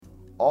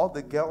All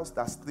the girls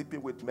that are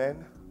sleeping with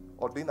men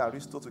or doing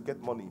aristo to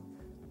get money,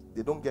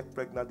 they don't get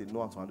pregnant, they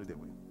know how to handle their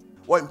way.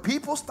 When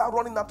people start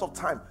running out of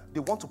time,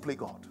 they want to play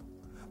God.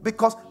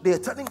 Because they are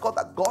telling God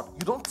that, God,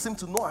 you don't seem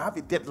to know I have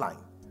a deadline.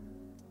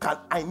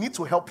 I need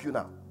to help you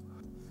now.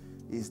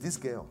 Is this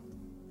girl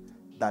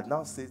that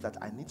now says that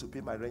I need to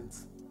pay my rent,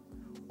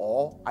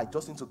 or I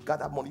just need to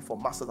gather money for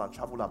masters and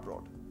travel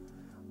abroad.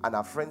 And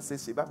her friend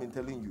says, I've been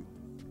telling you.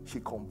 She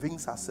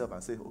convinced herself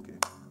and said, okay,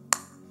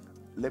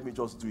 let me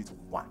just do it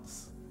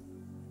once.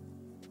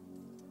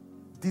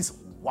 This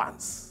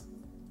once.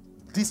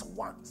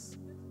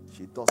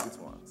 She does it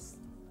once.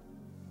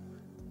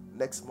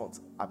 Next month,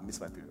 I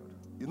miss my period.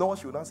 You know what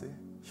she will now say?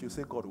 She will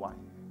say, God, why?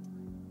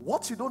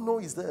 What you don't know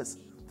is this.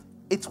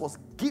 It was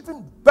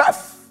given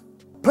birth.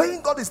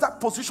 Playing God is that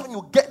position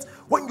you get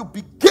when you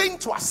begin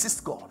to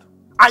assist God.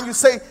 And you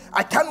say,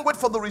 I can't wait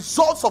for the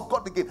results of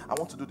God again. I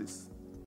want to do this.